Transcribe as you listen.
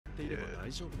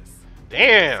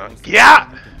Damn,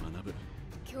 Gyattt!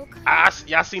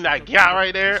 Y'all seen that Gyattt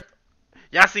right there?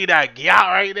 Y'all see that Gyattt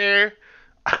right there?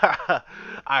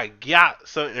 I got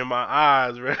something in my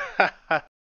eyes, bro.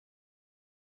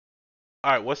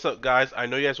 Alright, what's up, guys? I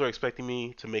know you guys were expecting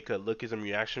me to make a Lookism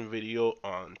reaction video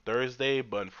on Thursday,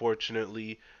 but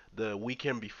unfortunately, the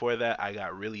weekend before that, I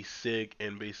got really sick,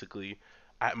 and basically,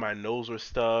 my nose was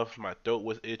stuffed, my throat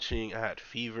was itching, I had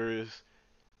fevers,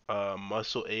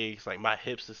 muscle aches, like my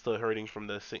hips is still hurting from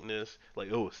the sickness. Like,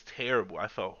 it was terrible. I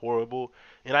felt horrible,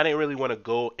 and I didn't really want to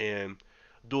go and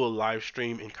do a live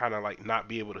stream and kind of like not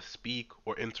be able to speak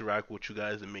or interact with you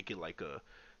guys and make it like a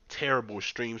terrible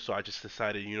stream. So I just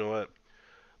decided, you know what?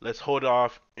 Let's hold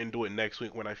off and do it next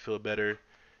week when I feel better.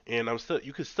 And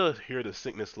you can still hear the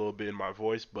sickness a little bit in my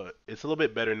voice, but it's a little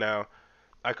bit better now.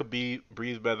 I could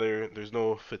breathe better. There's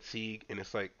no fatigue, and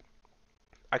it's like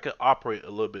I could operate a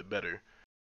little bit better.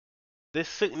 This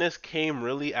sickness came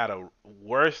really at a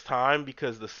worse time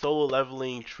because the solo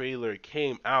leveling trailer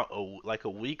came out like a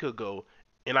week ago,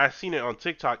 and I seen it on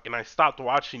TikTok, and I stopped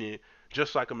watching it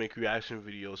just so I could make reaction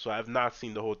videos. So I have not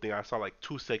seen the whole thing. I saw like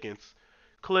 2 seconds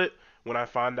clip when I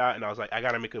found out, and I was like, I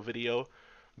gotta make a video.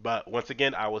 But once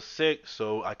again, I was sick,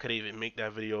 so I couldn't even make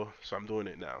that video. So I'm doing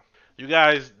it now. You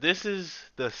guys, this is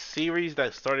the series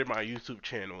that started my YouTube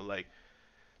channel. Like,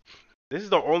 this is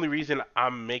the only reason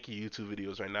I'm making YouTube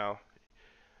videos right now.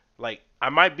 Like, I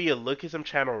might be a Lookism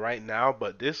channel right now,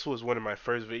 but this was one of my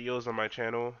first videos on my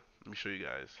channel. Let me show you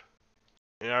guys.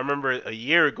 And I remember a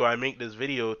year ago I made this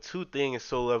video, 2 things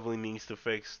Soul Leveling needs to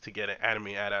fix to get an anime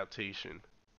adaptation.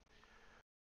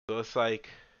 So it's like,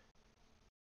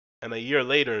 and a year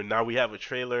later, now we have a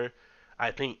trailer. I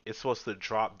think it's supposed to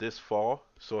drop this fall,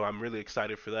 so I'm really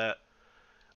excited for that.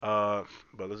 But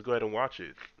let's go ahead and watch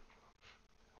it.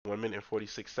 1 minute and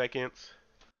 46 seconds.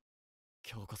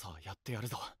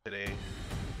 Today.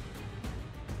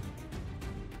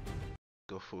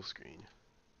 Go full screen.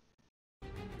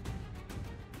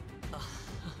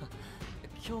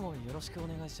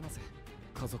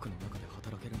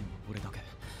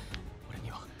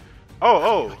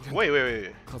 Oh,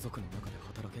 wait.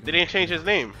 They didn't change his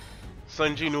name.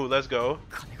 Sun Jinu, let's go.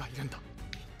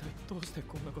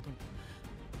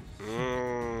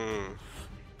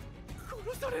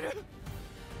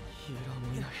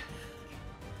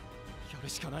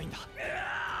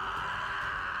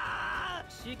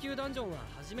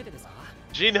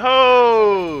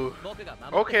 Jinho!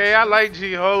 Okay, I like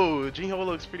Jinho. Jinho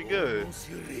looks pretty good.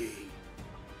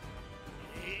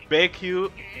 Very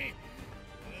cute.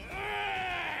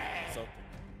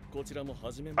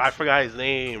 I forgot his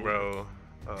name, bro.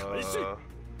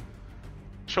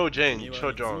 Chojong.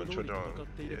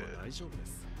 Yeah.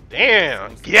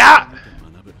 Damn, Gyattt!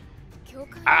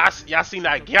 Y'all seen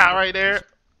that Gyattt right there?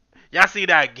 Y'all see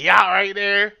that Gyattt right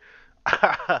there?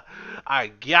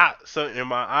 I got something in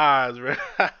my eyes, bro.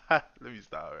 Let me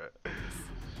stop, bro.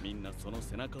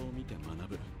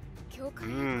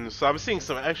 So I'm seeing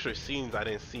some extra scenes I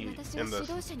didn't see in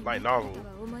the light novel.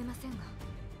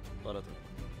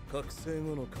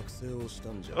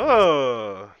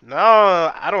 Oh no,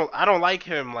 I don't like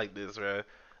him like this, bro.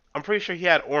 I'm pretty sure he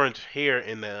had orange hair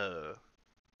in the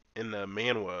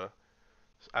manhwa.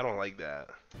 I don't like that.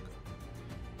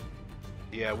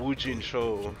 Yeah, Woo Jin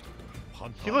Cho.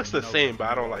 He looks the same, but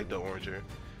I don't like the orange hair.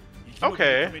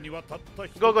 Okay.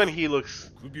 Gogon, he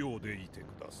looks.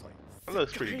 That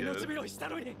looks pretty good.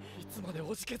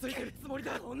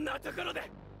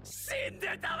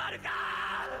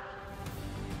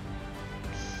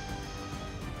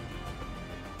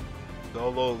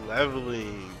 Solo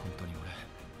leveling.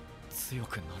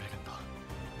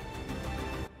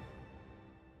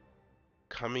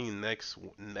 Coming next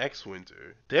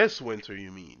winter. This winter,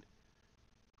 you mean?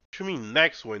 What you mean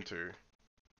next winter?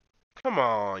 Come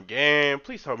on, game.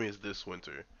 Please tell me it's this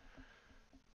winter.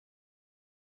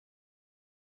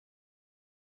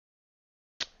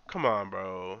 Come on,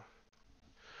 bro.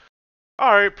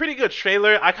 Alright, pretty good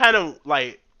trailer. I kind of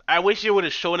like. I wish it would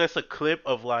have shown us a clip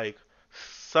of like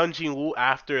Sun Jin Woo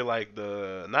after like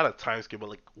the not a time skip, but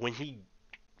like when he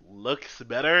looks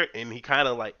better and he kind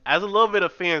of like as a little bit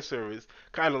of fan service,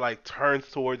 kind of like turns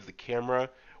towards the camera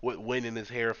with wind in his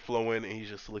hair flowing, and he's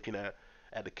just looking at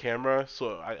the camera,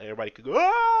 so everybody could go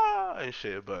ah and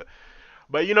shit. But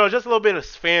you know, just a little bit of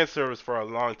fan service for a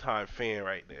long time fan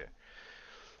right there.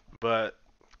 But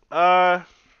uh,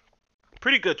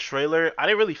 pretty good trailer. I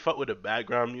didn't really fuck with the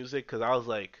background music because I was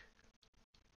like,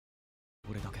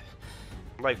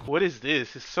 what is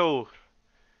this?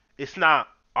 It's not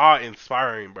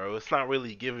awe-inspiring, bro. It's not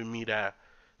really giving me that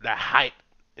hype.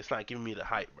 It's not giving me the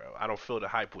hype, bro. I don't feel the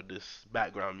hype with this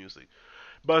background music.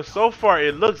 But so far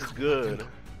it looks good.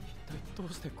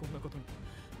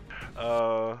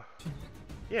 Uh,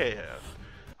 yeah.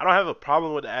 I don't have a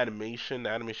problem with the animation. The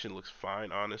animation looks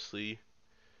fine, honestly.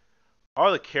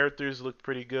 All the characters look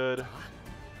pretty good.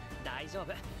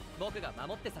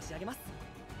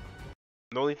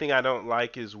 The only thing I don't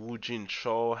like is Woo Jin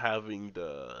Cho having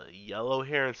the yellow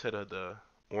hair instead of the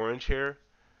orange hair.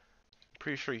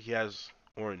 Pretty sure he has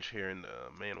orange hair in the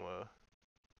manhwa.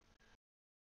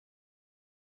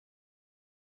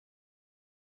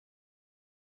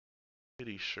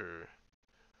 Pretty sure.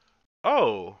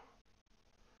 Oh,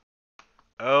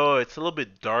 oh, it's a little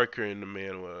bit darker in the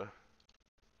manhwa.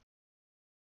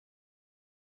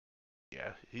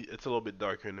 Yeah, it's a little bit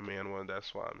darker in the manhwa.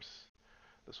 That's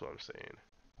what I'm saying.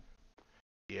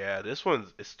 Yeah, this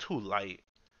one's it's too light.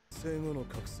 生後の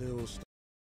覚醒をし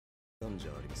たんじ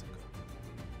ゃありませんか。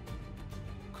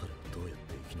彼はどうやっ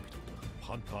て生き延びたのだ。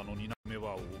ハンターの2名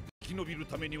は生き延びる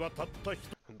ためにはたった一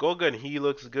人。Goga and he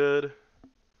looks good.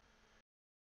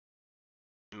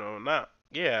 You know, not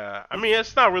yeah. I mean,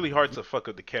 it's not really hard to fuck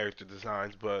up the character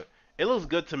designs, but it looks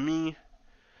good to me.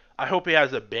 I hope it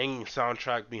has a banging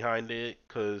soundtrack behind it,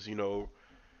 cause you know,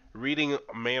 reading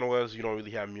manhwas you don't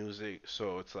really have music,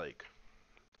 so it's like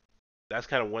that's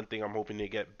kind of one thing I'm hoping they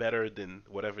get better than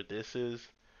whatever this is.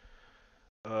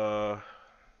 Uh,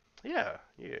 yeah,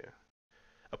 yeah.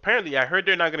 Apparently, I heard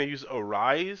they're not gonna use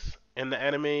arise in the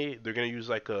anime. They're gonna use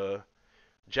like a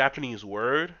Japanese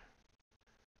word.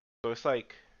 So it's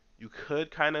like you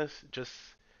could kind of just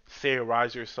say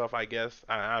arise yourself, I guess.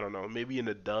 I don't know. Maybe in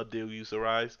the dub they'll use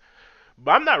arise,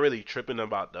 but I'm not really tripping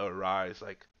about the arise.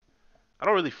 Like I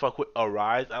don't really fuck with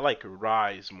arise. I like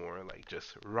rise more, like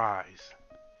just rise.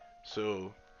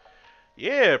 So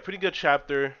yeah, pretty good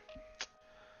chapter.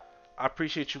 I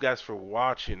appreciate you guys for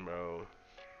watching, bro.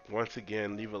 Once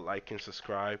again, leave a like and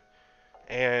subscribe.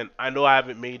 And I know I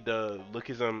haven't made the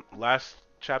Lookism last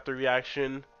chapter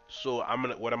reaction, so I'm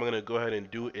gonna go ahead and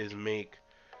do is make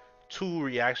two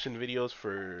reaction videos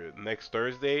for next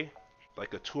Thursday,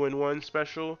 like a 2-in-1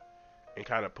 special, and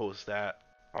kind of post that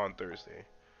on Thursday.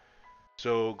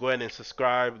 So go ahead and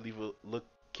subscribe, leave a look,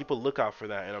 keep a lookout for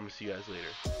that, and I'm gonna see you guys later.